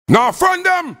Now friend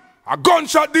them, a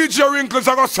gunshot DJ Wrinkles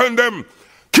I go send them.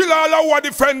 Kill all who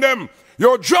defend them.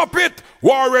 You drop it,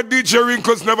 Warrior DJ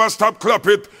Wrinkles never stop clap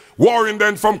it.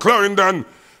 Warrington from Clarendon.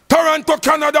 Toronto,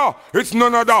 Canada, it's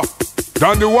none other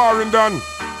than the Warrington.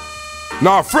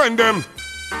 Now friend them,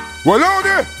 well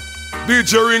howdy,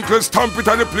 DJ Wrinkles stamp it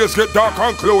and the place get dark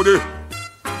and cloudy.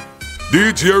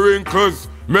 DJ Wrinkles,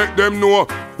 make them know,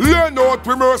 learn out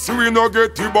with mercy, we no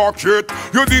get it back yet.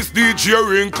 You this DJ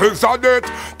Wrinkles are dead.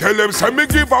 Tell them say me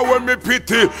give away me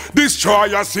pity. Destroy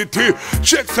your city.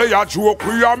 Check say a joke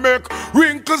we a make.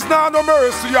 Wrinkles now no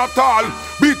mercy at all.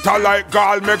 Bitter like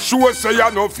gall. Make sure say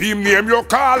you no fame name your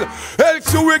call.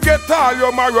 Else you will get all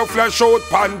your marrow flesh out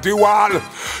panty wall.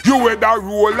 You with a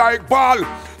roll like ball.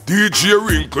 DJ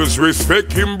Wrinkles,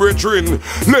 respect him, brethren.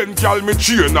 Len gal me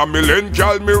chain and me len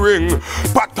gal me ring.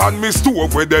 Pat on me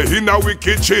stove with the inner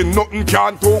wicked chain. Nothing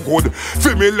can too good.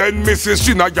 Fi me len Mrs.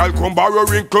 China gal come borrow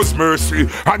Wrinkles mercy.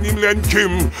 And him len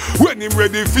Kim. When him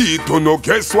ready feet to no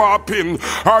guess swapping.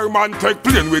 Our man take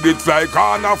plane with it like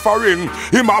on a foreign.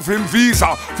 Him have him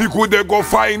visa, fi could they go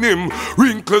find him.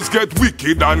 Wrinkles get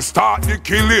wicked and start the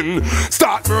killing.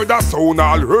 Start murder sound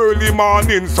all early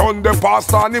morning. Sunday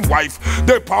pastor and him wife,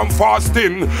 they I'm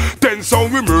fasting. 10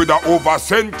 sound we murder over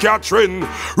St. Catherine.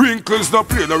 Wrinkles no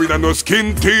play no with no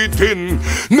skin teeth in.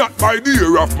 Not by the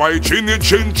ear of my chinny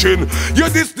chin chin. You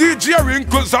this DJ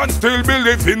Wrinkles and still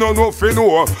believe in no nothing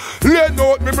no. Let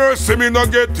out me mercy me no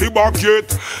get it back yet.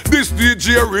 This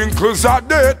DJ Wrinkles are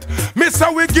dead. Me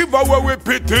say we give away we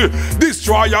pity.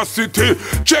 Destroy your city.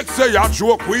 Check say a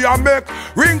joke we a make.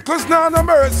 Wrinkles now no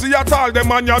mercy at all. Them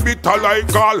man ya bitter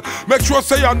like gall. Make sure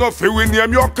say you no fi we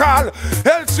name your call.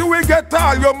 Else you will get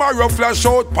all your marrow flash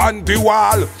out pan the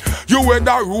wall. You with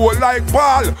a roll like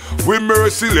ball. We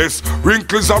merciless.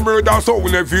 Wrinkles a murder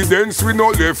sound evidence we no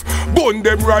left. Burn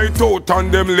them right out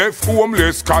and them left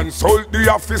homeless. Consult the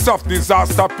office of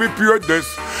disaster preparedness.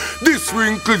 This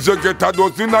Wrinkles you get a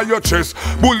dozen in your chest.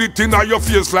 Bullet in your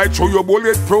face like throw your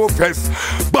bullet profess.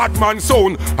 Bad man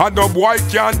sound and no boy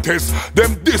can't test.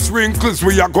 Them this Wrinkles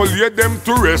we a go lay them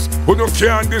to rest. Who no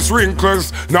can this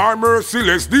Wrinkles nor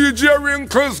merciless. DJ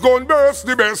Wrinkles gon' burst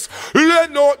the best.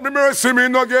 Let out me mercy me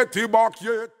no get it back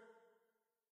yet.